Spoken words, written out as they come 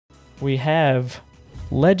we have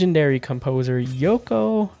legendary composer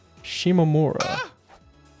Yoko Shimomura.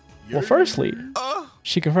 Well, firstly,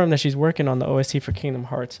 she confirmed that she's working on the OST for Kingdom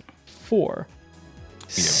Hearts 4.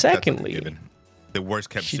 Secondly, the worst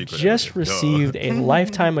kept she secret just received a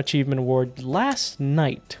Lifetime Achievement Award last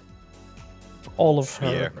night for all of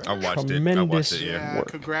her tremendous work.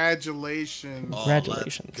 Congratulations.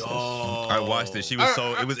 Congratulations. I watched it. She was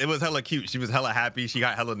so it was hella cute. She was hella happy. She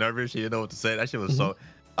got hella nervous. She didn't know what to say. That shit was so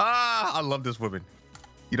I love this woman.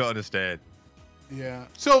 You don't understand. Yeah.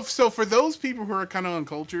 So for those people who are kind of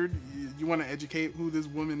uncultured, you want to educate who this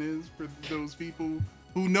woman is for those people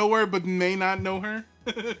who know her but may not know her?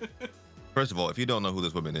 First of all, if you don't know who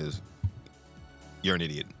this woman is, you're an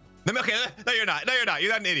idiot. Okay, no, you're not. No, you're not.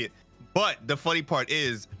 You're not an idiot. But the funny part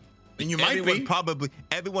is, and you might be.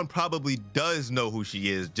 Everyone probably does know who she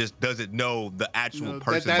is, just doesn't know the actual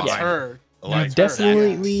person that's behind her. Like, you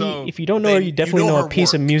definitely, if you don't know her, you definitely know a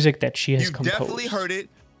piece of music that she has composed. You definitely heard it.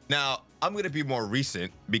 Now, I'm going to be more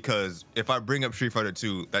recent because if I bring up Street Fighter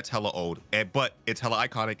 2, that's hella old, but it's hella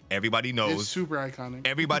iconic. Everybody knows. It's super iconic.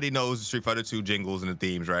 Everybody knows the Street Fighter 2 jingles and the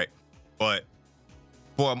themes, right? But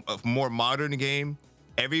for a more modern game,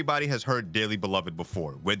 everybody has heard Dearly Beloved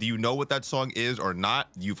before. Whether you know what that song is or not,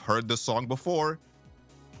 you've heard the song before.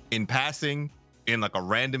 In passing, in like a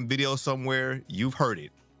random video somewhere, you've heard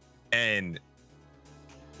it. And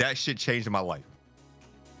that shit changed my life.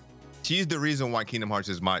 She's the reason why Kingdom Hearts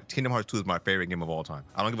 2 is my favorite game of all time.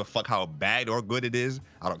 I don't give a fuck how bad or good it is.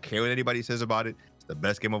 I don't care what anybody says about it. It's the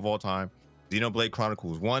best game of all time. Xenoblade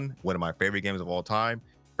Chronicles 1, one of my favorite games of all time.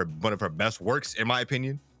 One of her best works, in my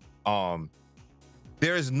opinion.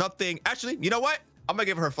 There is nothing. Actually, you know what? I'm gonna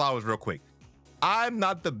give her flowers real quick. I'm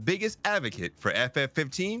not the biggest advocate for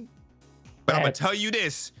FF15, but I'm gonna tell you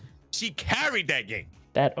this: she carried that game.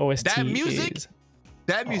 That OST,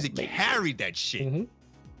 that music carried that shit.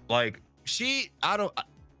 Like actually,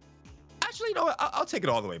 you know what? I'll take it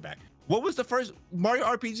all the way back. What was the first Mario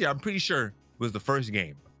RPG? I'm pretty sure was the first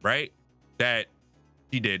game, right? That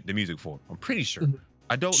she did the music for. I'm pretty sure.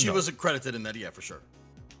 I don't know. She was accredited in that, yeah, for sure.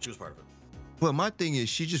 She was part of it. Well, my thing is,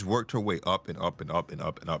 she just worked her way up and up and up and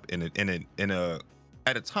up and up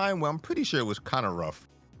at a time where I'm pretty sure it was kind of rough,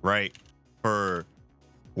 right, for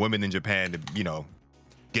women in Japan to, you know,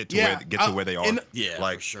 get to where they are.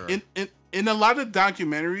 Like, for sure. In a lot of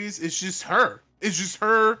documentaries, it's just her. It's just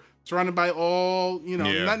her surrounded by all, you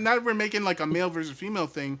know, not we're making like a male versus female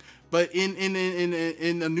thing, but in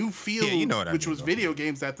a new field, which was video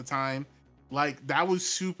games at the time, like that was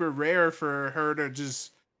super rare for her to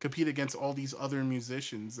just compete against all these other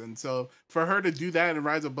musicians. And so for her to do that and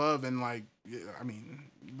rise above and like, I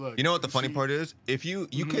mean, look. You know what the funny part is? If you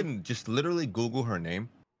can just literally Google her name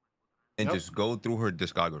and just go through her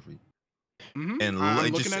discography. And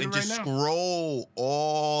just scroll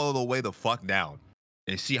all the way the fuck down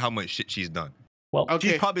and see how much shit she's done. Well,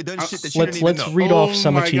 she's probably done shit that she didn't even know. Let's read off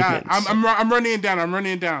some achievements. I'm running it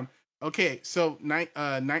down. Okay, so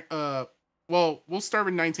well, we'll start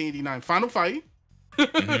with 1989. Final Fight,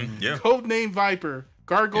 Codename Viper,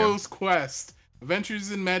 Gargoyle's Quest, Adventures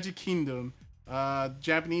in Magic Kingdom,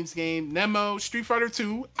 Japanese game Nemo, Street Fighter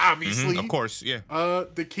 2, obviously, of course,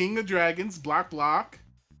 The King of Dragons, Block,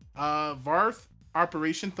 Varth,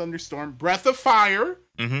 Operation Thunderstorm, Breath of Fire,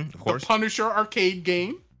 of course, the Punisher arcade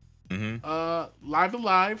game, Live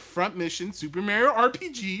Alive, Front Mission, Super Mario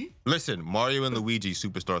RPG. Listen, Mario and Luigi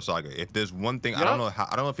Superstar Saga. If there's one thing, I don't know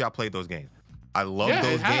if y'all played those games. I love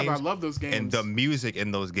those games. I love those games. And the music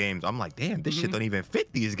in those games, I'm like, damn, this shit don't even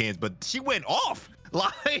fit these games. But she went off.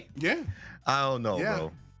 Like, I don't know,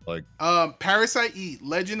 bro. Like, Parasite Eve,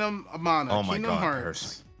 Legend of Mana, oh my Kingdom God,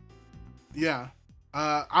 Hearts.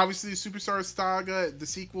 Obviously Superstar Saga, the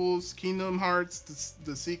sequels, Kingdom Hearts,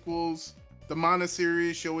 the sequels, the Mana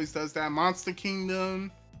series, she always does that. Monster Kingdom,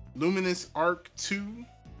 Luminous Arc 2,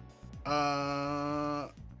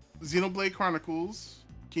 Xenoblade Chronicles,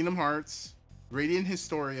 Kingdom Hearts, Radiant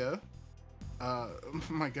Historia. Oh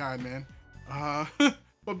my God, man.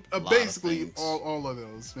 But basically all of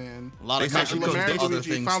those, man. A lot of other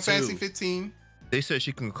things Final Fantasy 15. They said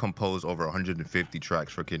she can compose over 150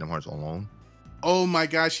 tracks for Kingdom Hearts alone. Oh my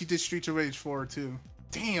gosh, she did Streets of Rage 4 too.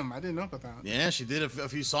 Damn, I didn't know about that. Yeah, she did a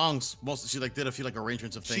few songs. She did a few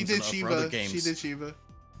arrangements of things. She did Shiva. For other games. She did Shiva.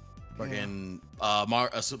 Fucking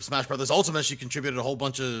Smash Brothers Ultimate. She contributed a whole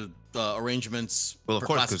bunch of arrangements for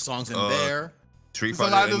classic songs in there. Street Fighter.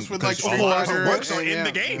 A lot of those with like Street Fighter works are in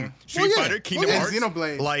the game. Street Fighter, Kingdom Hearts,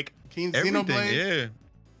 Xenoblade, like Xenoblade.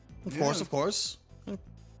 Of course.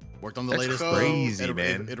 Worked on the latest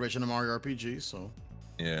iteration of Mario RPG. So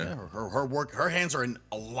her work, her hands are in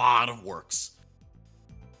a lot of works.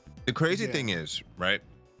 The crazy thing is, right?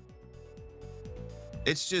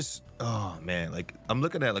 it's just, oh man, like I'm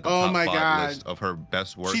looking at like a top 5 list of her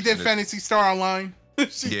best work. She did Phantasy Star Online.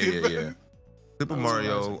 Yeah. Super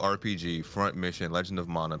Mario RPG, Front Mission, Legend of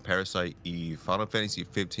Mana, Parasite Eve, Final Fantasy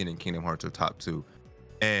 15, and Kingdom Hearts are top 2.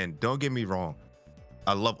 And don't get me wrong,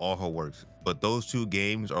 I love all her works, but those 2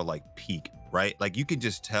 games are like peak, right? Like you could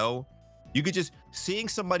just tell, seeing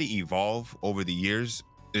somebody evolve over the years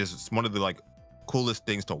is one of the like coolest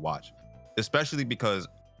things to watch, especially because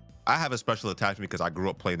I have a special attachment because I grew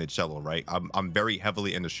up playing the cello, right? I'm very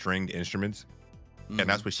heavily into stringed instruments, and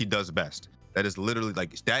that's what she does best. That is literally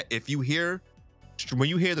like that. If you hear, when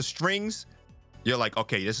you hear the strings, you're like,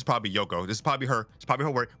 okay, this is probably Yoko. This is probably her. It's probably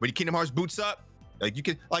her work. When Kingdom Hearts boots up, like you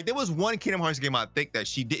can, like there was one Kingdom Hearts game I think that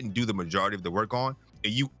she didn't do the majority of the work on,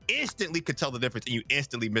 and you instantly could tell the difference, and you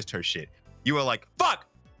instantly missed her shit. You were like, fuck,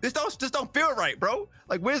 this don't feel right, bro.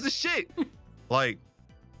 Like, where's the shit? Like,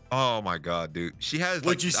 oh my god, dude. She has.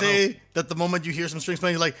 Would you say that the moment you hear some strings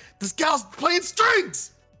playing, you're like, this gal's playing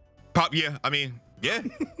strings? Yeah. I mean, yeah.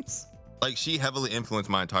 Like she heavily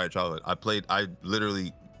influenced my entire childhood. I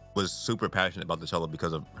literally was super passionate about the cello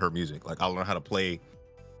because of her music. Like I learned how to play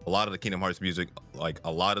a lot of the Kingdom Hearts music, like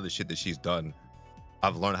a lot of the shit that she's done.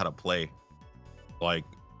 I've learned how to play. Like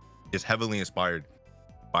it's heavily inspired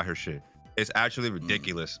by her shit. It's actually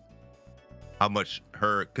ridiculous how much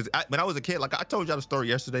her, because when I was a kid, like I told y'all the story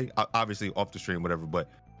yesterday, obviously off the stream, whatever, but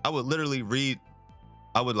I would literally read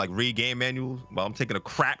game manuals while I'm taking a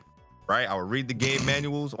crap. Right, I would read the game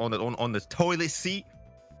manuals on the toilet seat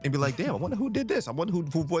and be like, "Damn, I wonder who did this. I wonder who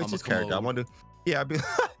voiced this character. I wonder." Yeah, I'd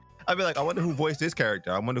be like, "I wonder who voiced this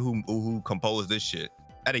character. I wonder who composed this shit."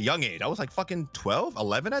 At a young age, I was like fucking 12,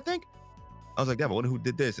 11, I think. I was like, "Damn, I wonder who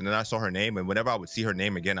did this." And then I saw her name, and whenever I would see her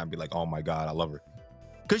name again, I'd be like, "Oh my god, I love her."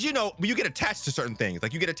 Because you get attached to certain things.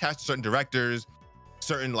 Like you get attached to certain directors,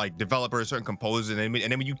 certain like developers, certain composers, and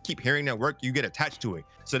then when you keep hearing their work, you get attached to it.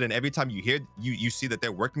 So then every time you hear, you see that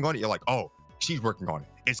they're working on it, you're like, oh, she's working on it.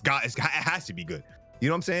 It has to be good. You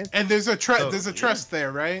know what I'm saying? And there's a trust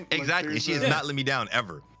there, right? Exactly. Like she has not let me down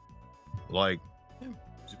ever. Like,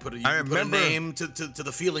 you put a name to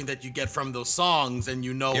the feeling that you get from those songs, and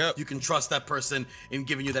you can trust that person in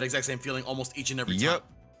giving you that exact same feeling almost each and every time.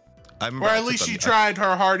 Or at least she tried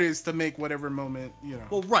her hardest to make whatever moment,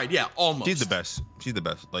 Well, right, yeah, almost. She's the best.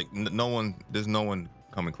 Like there's no one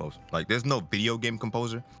coming close. Like there's no video game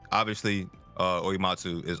composer. Obviously,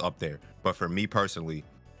 Uematsu is up there, but for me personally,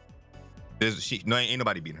 ain't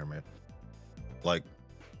nobody beating her, man. Like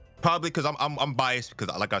probably because I'm biased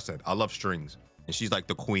because like I said, I love strings, and she's like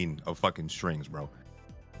the queen of fucking strings, bro.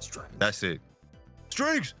 Strings. That's it.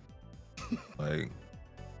 Strings. Like.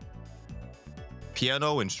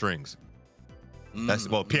 Piano and strings. That's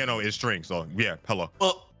piano is strings. So yeah, hello.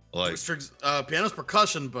 Well, like strings, piano's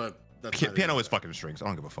percussion, but that's piano is fucking strings. I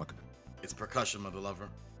don't give a fuck. It's percussion, mother lover.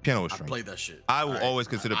 Piano is strings. I played that shit. I will always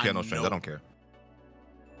consider piano strings. I don't care.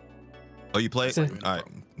 Oh, you play it? All right,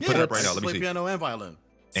 put it up right now. Let me see. Piano and violin.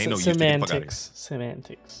 Ain't no semantics.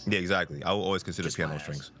 Yeah, exactly. I will always consider piano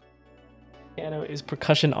strings. Piano is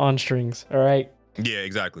percussion on strings. All right. Yeah,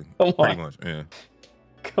 exactly. Pretty much. Yeah.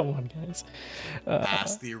 Come on, guys.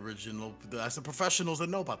 That's the original. That's the professionals that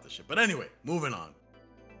know about this shit. But anyway, moving on.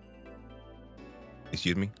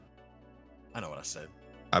 Excuse me? I know what I said.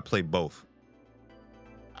 I played both.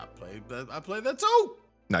 I played that too.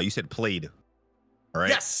 No, you said played. All right?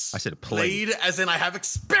 Yes. I said played. Played as in I have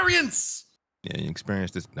experience. Yeah, you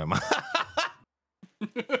experienced this. No,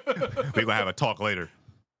 we're going to have a talk later.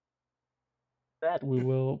 That we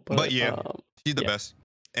will. But yeah, she's the best.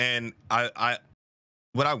 And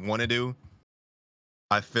what I want to do,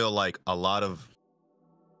 I feel like a lot of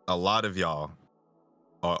y'all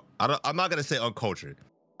are, I'm not going to say uncultured.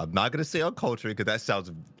 I'm not going to say uncultured because that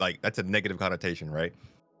sounds like that's a negative connotation, right?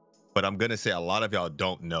 But I'm going to say a lot of y'all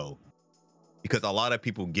don't know because a lot of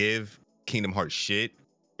people give Kingdom Hearts shit.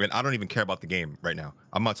 And I don't even care about the game right now.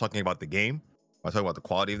 I'm not talking about the game. I'm talking about the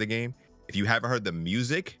quality of the game. If you haven't heard the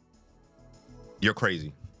music, you're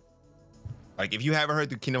crazy. Like, if you haven't heard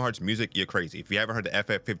the Kingdom Hearts music, you're crazy. If you haven't heard the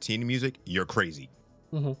FF15 music, you're crazy.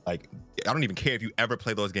 Like, I don't even care if you ever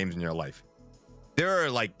play those games in your life. There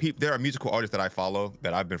are musical artists that I follow,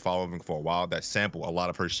 that I've been following for a while, that sample a lot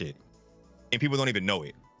of her shit. And people don't even know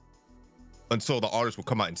it until the artist will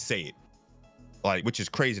come out and say it. Like, which is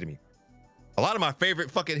crazy to me. A lot of my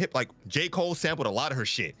favorite fucking like J. Cole sampled a lot of her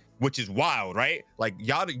shit, which is wild, right? Like,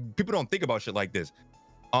 people don't think about shit like this.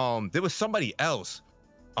 There was somebody else.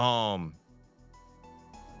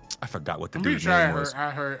 I forgot what the dude's name was. I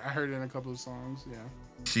heard it in a couple of songs.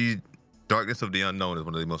 Yeah. Darkness of the Unknown is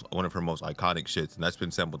one of her most iconic shits, and that's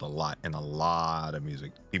been sampled a lot in a lot of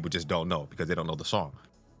music. People just don't know because they don't know the song.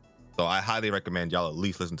 So I highly recommend y'all at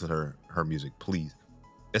least listen to her music, please.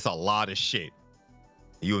 It's a lot of shit.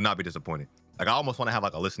 You will not be disappointed. Like, I almost want to have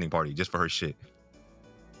like a listening party just for her shit.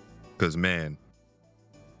 Cause man,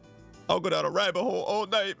 I'll go down a rabbit hole all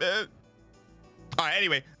night, man. All right,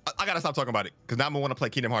 anyway, I gotta stop talking about it because now I'm gonna want to play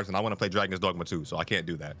Kingdom Hearts and I want to play Dragon's Dogma 2, so I can't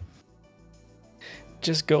do that.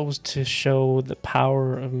 Just goes to show the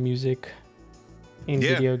power of music in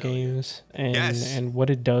video games and what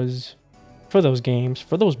it does for those games,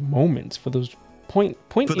 for those moments, for those point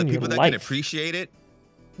for the in people your that life. can appreciate it.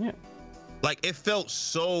 Yeah, like it felt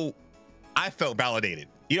so. I felt validated.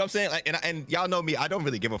 You know what I'm saying? Like, and y'all know me. I don't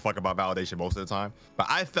really give a fuck about validation most of the time, but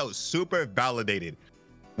I felt super validated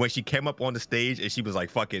when she came up on the stage and she was like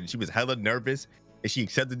fucking. She was hella nervous and she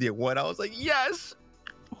accepted the award. I was like, yes.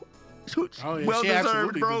 Oh yeah, well she deserved,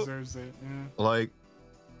 absolutely bro. deserves it. Yeah. Like,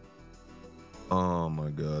 oh my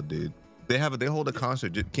god, dude. They hold a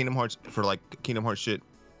concert, Kingdom Hearts, for like Kingdom Hearts shit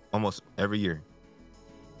almost every year.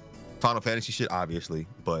 Final Fantasy shit, obviously,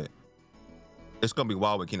 but it's gonna be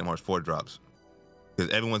wild when Kingdom Hearts 4 drops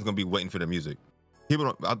because everyone's gonna be waiting for the music. A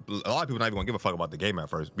lot of people not even gonna give a fuck about the game at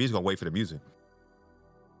first. We're just gonna wait for the music.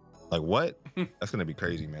 Like what? That's gonna be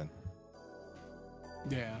crazy, man.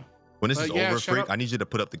 Yeah. When this is over, Freak, I need you to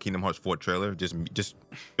put up the Kingdom Hearts 4 trailer. Just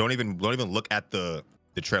don't even look at the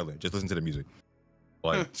trailer. Just listen to the music.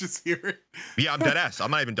 Like, just hear it. Yeah, I'm dead ass. I'm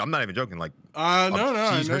not even joking. Like, no,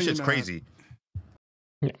 her shit's crazy.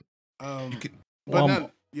 Yeah.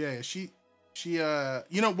 She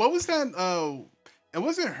you know, what was that? Oh, it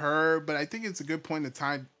wasn't her, but I think it's a good point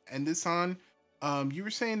to end this on. You were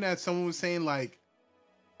saying that someone was saying like,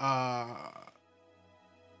 that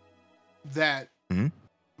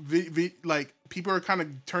like people are kind of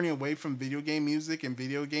turning away from video game music and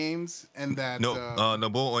video games, and that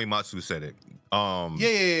Nobuo Uematsu said it.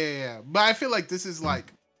 Yeah. But I feel like this is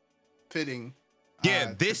like fitting.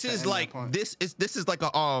 Yeah, this is like a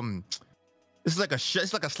it's like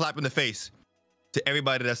a slap in the face to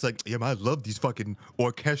everybody that's like, yeah, man, I love these fucking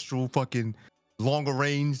orchestral fucking longer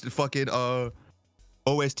range fucking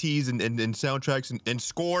OSTs and soundtracks and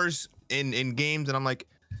scores in games, and I'm like,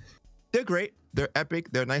 they're great, they're epic,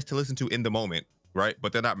 they're nice to listen to in the moment, right?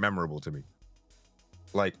 But they're not memorable to me.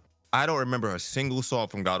 Like, I don't remember a single song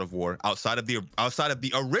from God of War outside of the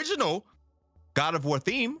original God of War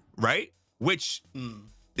theme, right? Which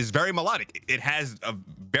is very melodic. It has a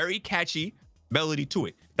very catchy melody to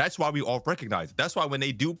it. That's why we all recognize it. That's why when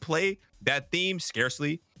they do play that theme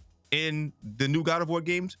scarcely in the new God of War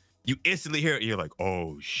games, you instantly hear it. You're like,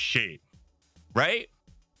 oh shit, right?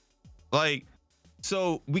 Like,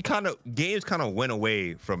 so games kind of went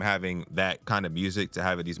away from having that kind of music to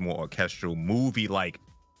having these more orchestral movie-like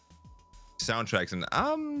soundtracks.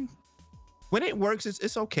 And when it works,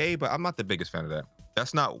 it's okay, but I'm not the biggest fan of that.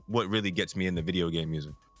 That's not what really gets me into video game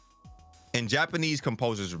music. And Japanese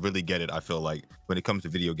composers really get it, I feel like, when it comes to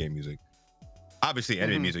video game music. Obviously,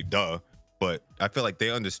 anime music, duh. But I feel like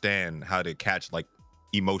they understand how to catch like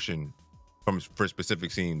emotion for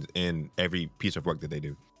specific scenes in every piece of work that they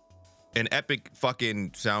do. An epic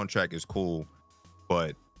fucking soundtrack is cool,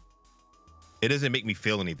 but it doesn't make me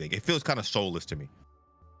feel anything. It feels kind of soulless to me.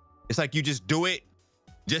 It's like you just do it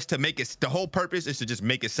just to make it, the whole purpose is to just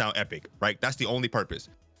make it sound epic, right? That's the only purpose.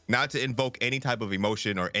 Not to invoke any type of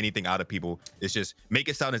emotion or anything out of people. It's just make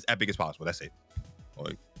it sound as epic as possible. That's it.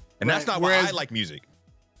 Like, and that's not why I like music.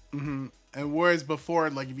 And whereas before,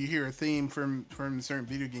 like if you hear a theme from a certain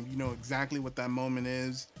video game, you know exactly what that moment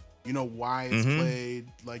is. You know why it's played.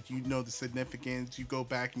 Like, you know the significance. You go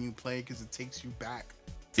back and you play because it takes you back.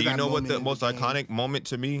 Do you know what the most iconic moment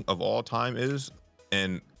to me of all time is?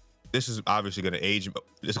 And this is obviously going to age.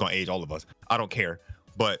 It's going to age all of us. I don't care.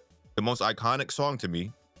 But the most iconic song to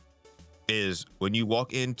me is when you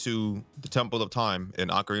walk into the Temple of Time in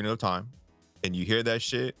Ocarina of Time and you hear that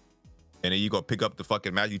shit, and then you go pick up the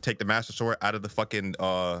fucking master, you take the Master Sword out of the fucking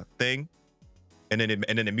thing, and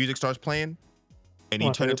then the music starts playing, and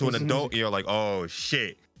you turn into an adult, you're like, oh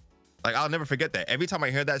shit. Like, I'll never forget that. Every time I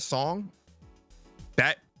hear that song,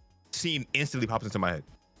 that scene instantly pops into my head.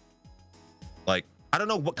 Like, I don't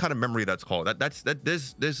know what kind of memory that's called.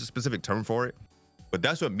 There's a specific term for it, but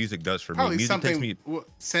that's what music does for me. Music takes me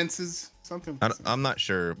senses, something. I'm not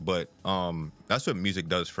sure, but that's what music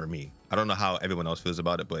does for me. I don't know how everyone else feels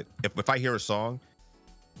about it, but if I hear a song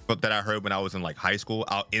that I heard when I was in like high school,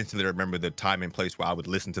 I'll instantly remember the time and place where I would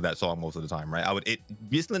listen to that song most of the time, right?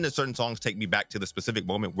 Listening to certain songs take me back to the specific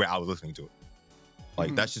moment where I was listening to it.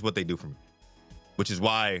 Like, that's just what they do for me, which is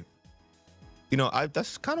why, you know,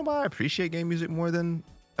 that's kind of why I appreciate game music more than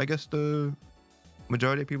I guess the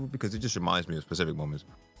majority of people, because it just reminds me of specific moments.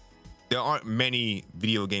 there aren't many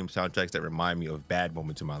video game soundtracks that remind me of bad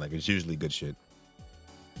moments in my life. It's usually good shit.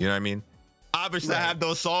 You know what I mean? Obviously, right. I have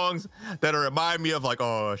those songs that remind me of like,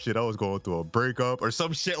 oh shit, I was going through a breakup or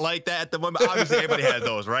some shit like that at the moment. Obviously, everybody has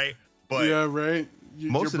those, right? But yeah, right.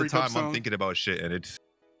 Most of the time, I'm thinking about shit, and it's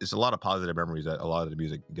a lot of positive memories that a lot of the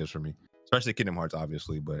music gives for me, especially Kingdom Hearts,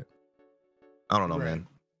 obviously. But I don't know, man.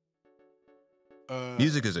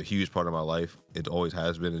 Music is a huge part of my life. It always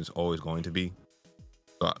has been, and it's always going to be.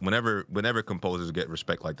 So whenever composers get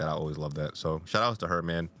respect like that, I always love that. So shout outs to her,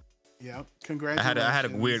 man. Yeah, congratulations. I had a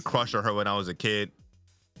weird crush on her when I was a kid.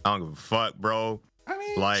 I don't give a fuck, bro. I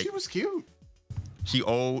mean, like, she was cute. She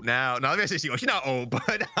old now. No, I'm gonna say she old. She's not old, but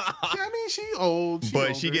yeah, I mean, she old.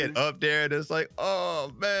 She get up there and it's like,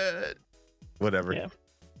 oh man, whatever. Yeah.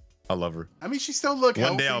 I love her. I mean, she still look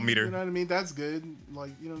healthy. One day I'll meet her. You know what I mean? That's good.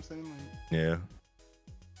 Like, you know what I'm saying? Like, yeah.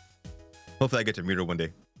 Hopefully I get to meet her one day.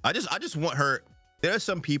 I just want her. There are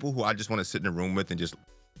some people who I just want to sit in a room with and just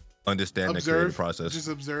understand the creative process. Just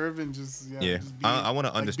observe and just yeah. Just be, I want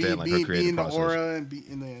to understand like her creative process. Be in the aura and be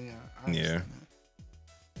in the yeah.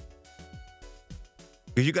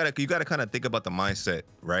 Because you gotta kind of think about the mindset,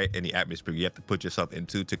 right, and the atmosphere you have to put yourself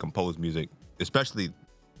into to compose music, especially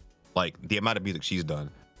like the amount of music she's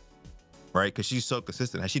done, right? Because she's so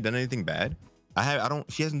consistent. Has she done anything bad?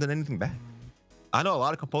 She hasn't done anything bad. I know a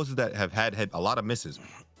lot of composers that have had a lot of misses.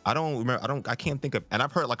 I can't think of, and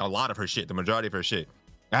I've heard like a lot of her shit, the majority of her shit.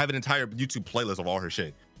 I have an entire YouTube playlist of all her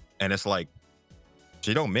shit, and it's like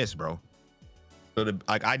she don't miss, bro. So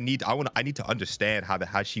I need to understand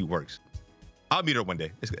how she works. I'll meet her one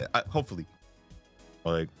day, hopefully.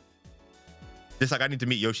 Like, just like I need to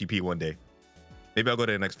meet Yoshi P one day. Maybe I'll go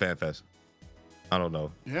to the next Fan Fest. I don't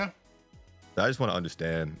know. Yeah. I just want to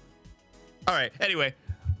understand. All right. Anyway,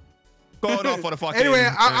 going off on a fucking. Anyway,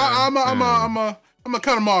 I'm gonna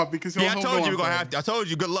cut him off because I told you we're gonna have to. I told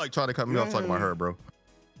you good luck trying to cut me off talking about her, bro.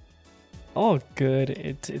 Oh, good.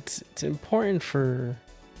 It's important for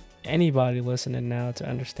anybody listening now to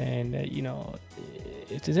understand that, you know,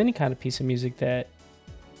 if there's any kind of piece of music that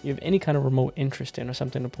you have any kind of remote interest in or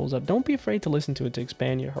something that pulls up, don't be afraid to listen to it to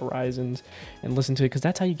expand your horizons and listen to it, because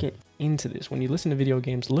that's how you get into this. When you listen to video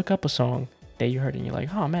games, look up a song that you heard and you're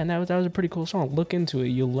like, oh man, that was a pretty cool song. Look into it.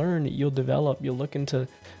 You'll learn, you'll develop, you'll look into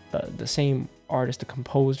the same artist, the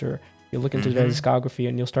composer. You'll look into their discography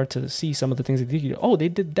and you'll start to see some of the things they did. Oh, they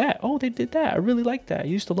did that. Oh, they did that. I really like that. I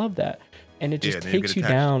used to love that. And it just takes you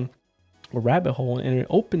down a rabbit hole, and it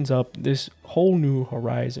opens up this whole new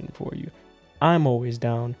horizon for you. I'm always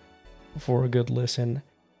down for a good listen,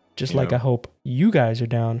 just like I hope you guys are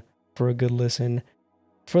down for a good listen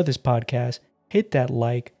for this podcast. Hit that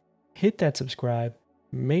like, hit that subscribe,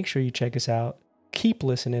 make sure you check us out, keep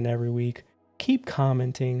listening every week, keep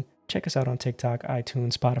commenting, check us out on TikTok,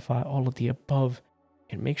 iTunes, Spotify, all of the above,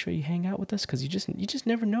 and make sure you hang out with us, because you just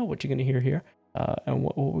never know what you're going to hear here and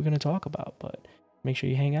what we're going to talk about. But make sure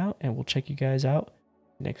you hang out, and we'll check you guys out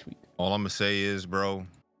next week. All I'm going to say is, bro,